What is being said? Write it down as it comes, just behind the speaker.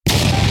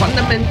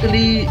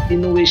Fundamentally,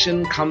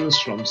 innovation comes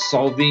from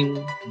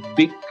solving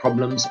big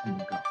problems on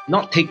the ground,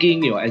 not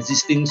taking your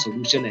existing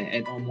solution and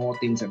add on more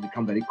things and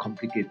become very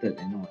complicated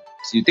and all.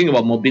 So you think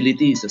about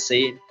mobility, it's the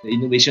same. The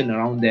innovation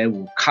around there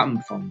will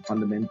come from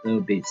fundamental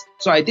base.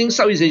 So I think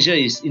Southeast Asia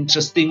is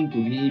interesting to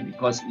me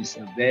because it's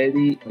a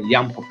very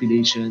young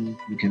population.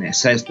 You can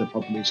assess the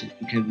population.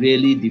 You can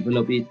really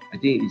develop it. I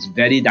think it's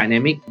very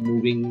dynamic,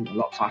 moving a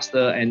lot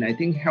faster. And I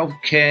think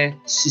healthcare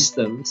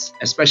systems,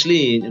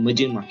 especially in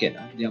emerging market,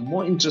 they are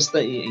more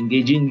interested in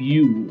engaging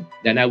you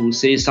than I would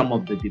say some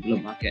of the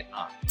developed market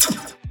are.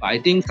 But I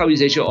think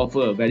Southeast Asia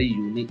offers a very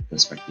unique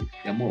perspective.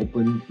 They are more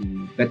open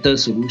to better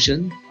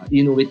solution,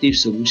 innovative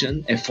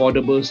solution,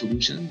 affordable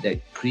solution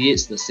that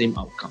creates the same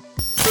outcome.